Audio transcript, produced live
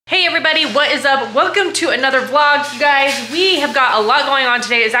everybody, what is up? Welcome to another vlog. You guys, we have got a lot going on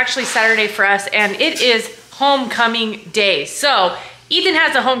today. It's actually Saturday for us and it is homecoming day. So Ethan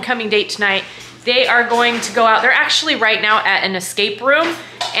has a homecoming date tonight. They are going to go out. They're actually right now at an escape room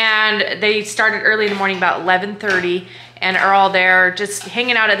and they started early in the morning, about 11:30, and are all there just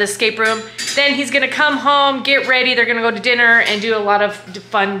hanging out at the escape room. Then he's gonna come home, get ready. They're gonna go to dinner and do a lot of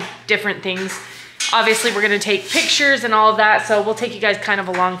fun, different things. Obviously, we're gonna take pictures and all of that, so we'll take you guys kind of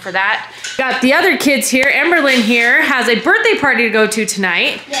along for that. Got the other kids here. Emberlyn here has a birthday party to go to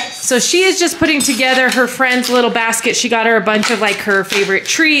tonight. Yes. So she is just putting together her friend's little basket. She got her a bunch of like her favorite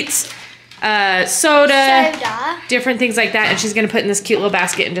treats, soda, different things like that, and she's gonna put in this cute little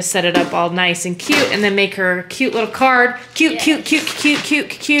basket and just set it up all nice and cute, and then make her a cute little card. Cute, yes. Cute, cute, cute, cute,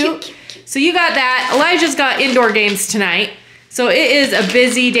 cute. So you got that. Elijah's got indoor games tonight. So it is a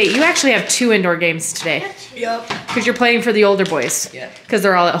busy day. You actually have 2 indoor games today. Yep. Because you're playing for the older boys. Yeah. Because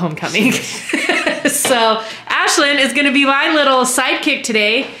they're all at homecoming. So Ashlyn is going to be my little sidekick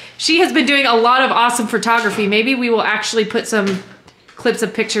today. She has been doing a lot of awesome photography. Maybe we will actually put some clips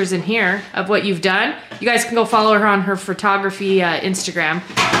of pictures in here of what you've done. You guys can go follow her on her photography Instagram.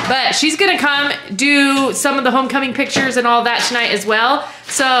 But she's going to come do some of the homecoming pictures and all that tonight as well.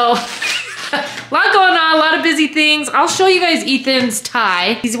 So... a lot going on, a lot of busy things. I'll show you guys Ethan's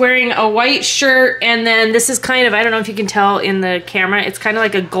tie. He's wearing a white shirt, and then this is kind of, I don't know if you can tell in the camera, it's kind of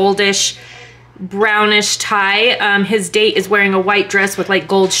like a goldish, brownish tie. His date is wearing a white dress with like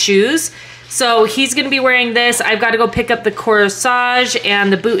gold shoes. So he's gonna be wearing this. I've got to go pick up the corsage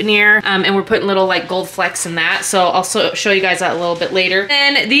and the boutonniere, and we're putting little like gold flecks in that. So I'll show you guys that a little bit later.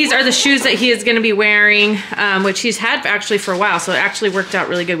 And these are the shoes that he is gonna be wearing, which he's had actually for a while. So it actually worked out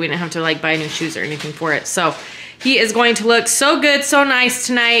really good. We didn't have to like buy new shoes or anything for it. So he is going to look so good, so nice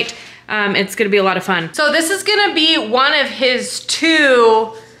tonight. It's gonna be a lot of fun. So this is gonna be one of his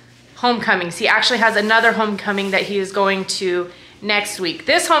 2 homecomings. He actually has another homecoming that he is going to next week.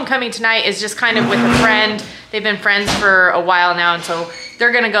 This homecoming tonight is just kind of with a friend. They've been friends for a while now, and so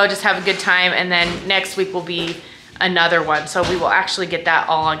they're gonna go just have a good time, and then next week will be another one. So we will actually get that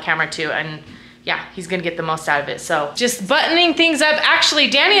all on camera too, and yeah, he's gonna get the most out of it. So just buttoning things up. Actually,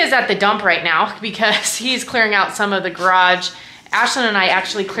 Danny is at the dump right now because he's clearing out some of the garage. Ashlyn and I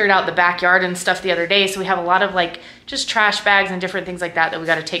actually cleared out the backyard and stuff the other day, so we have a lot of like just trash bags and different things like that that we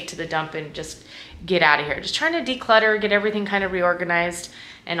gotta take to the dump and just get out of here. Just trying to declutter, get everything kind of reorganized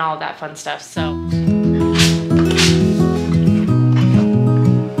and all of that fun stuff. So.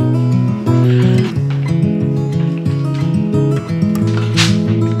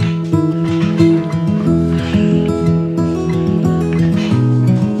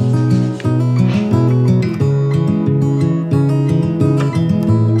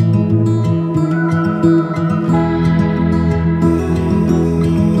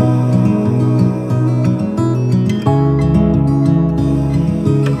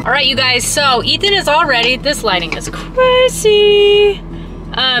 You guys, so Ethan is all ready. This lighting is crazy.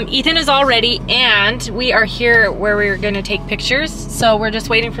 Ethan is all ready, and we are here where we're gonna take pictures. So we're just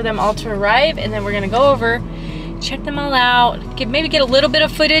waiting for them all to arrive, and then we're gonna go over, check them all out, maybe get a little bit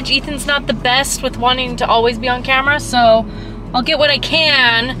of footage. Ethan's not the best with wanting to always be on camera, so I'll get what I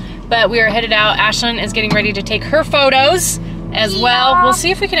can, but we are headed out. Ashlyn is getting ready to take her photos as well. We'll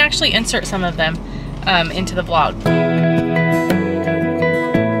see if we can actually insert some of them into the vlog.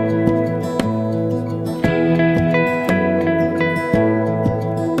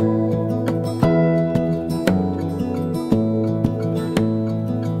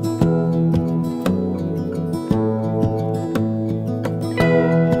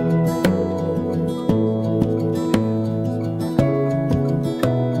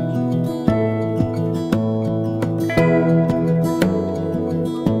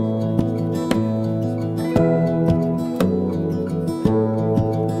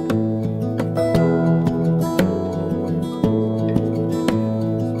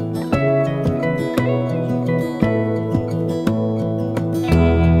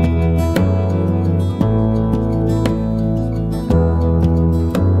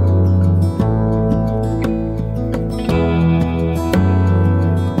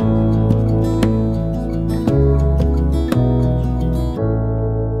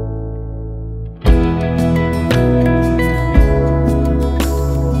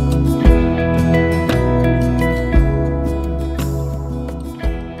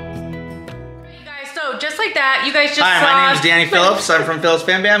 You guys just Hi, my name is Danny Phillips. I'm from Phillips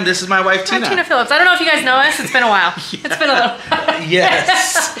FamBam. This is my wife, Tina. Tina Phillips. I don't know if you guys know us. It's been a while. Yeah. It's been a little while.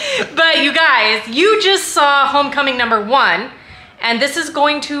 Yes. But you guys, you just saw homecoming #1, and this is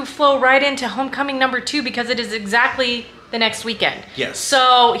going to flow right into homecoming #2 because it is exactly the next weekend. Yes.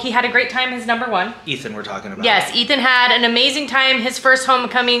 So he had a great time, his number one. Ethan we're talking about. Yes, Ethan had an amazing time. His first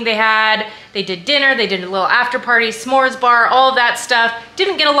homecoming, they did dinner, they did a little after party, s'mores bar, all of that stuff.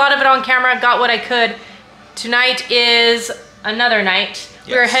 Didn't get a lot of it on camera, got what I could. Tonight is another night.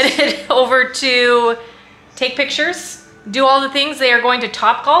 Yes. We're headed over to take pictures, do all the things. They are going to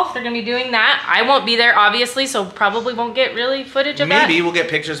Topgolf. They're going to be doing that. I won't be there, obviously, so probably won't get really footage of that. Maybe we'll get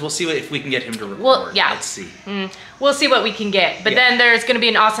pictures. We'll see if we can get him to record. Well, yeah. Let's see. We'll see what we can get. But then there's going to be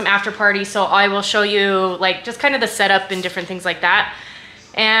an awesome after party, so I will show you like just kind of the setup and different things like that.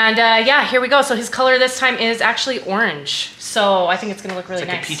 And yeah, here we go. So his color this time is actually orange. So I think it's gonna look really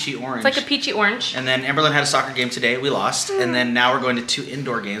nice. It's like a peachy orange. It's like a peachy orange. And then Emberlyn had a soccer game today. We lost. And then now we're going to 2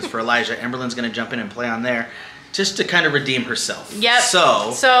 indoor games for Elijah. Emberlyn's gonna jump in and play on there just to kind of redeem herself. Yep.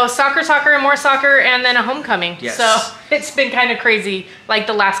 So soccer, and more soccer, and then a homecoming. Yes. So it's been kind of crazy like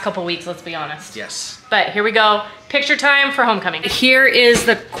the last couple weeks, let's be honest. Yes. But here we go. Picture time for homecoming. Here is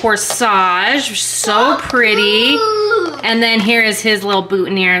the corsage, so pretty. And then here is his little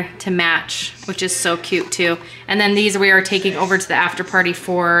boutonniere to match, which is so cute too. And then these we are taking over to the after party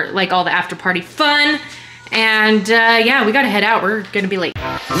for like all the after party fun. And yeah, we gotta head out. We're gonna be late.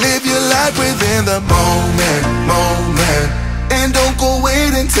 Live your life within the moment, and don't go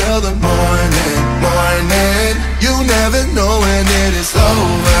wait until the morning. You never know when it is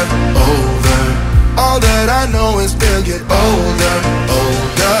over. All that I know is we'll get older.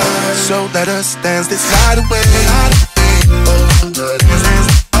 So let us dance this night away.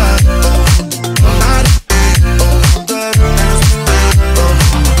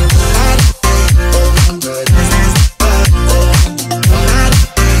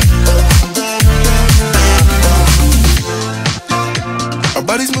 Our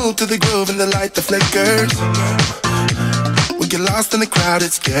bodies move to the groove and the light that flickers. We get lost in the crowd,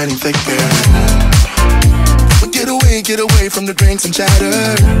 it's getting thicker. We get away from the drinks and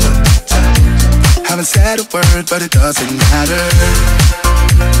chatter. Haven't said a word, but it doesn't matter.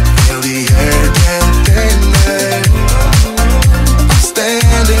 Feel the air get thinner. I'm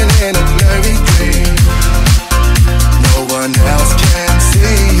standing in a blurry dream. No one else can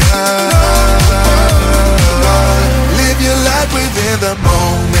see us. Live your life within the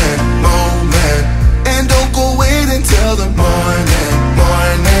moment, and don't go wait until the morning.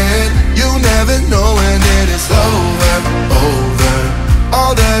 You never know when it is over.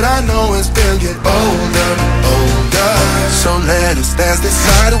 All that I know is we'll get older. So let us dance this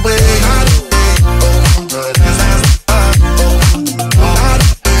night away.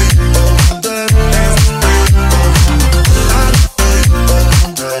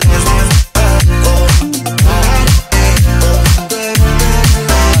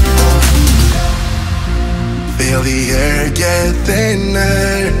 Feel the air get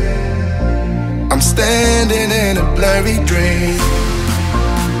thinner. I'm standing in a blurry dream.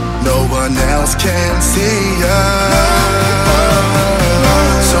 No one else can see us.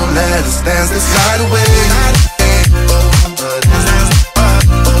 So let us dance this night away.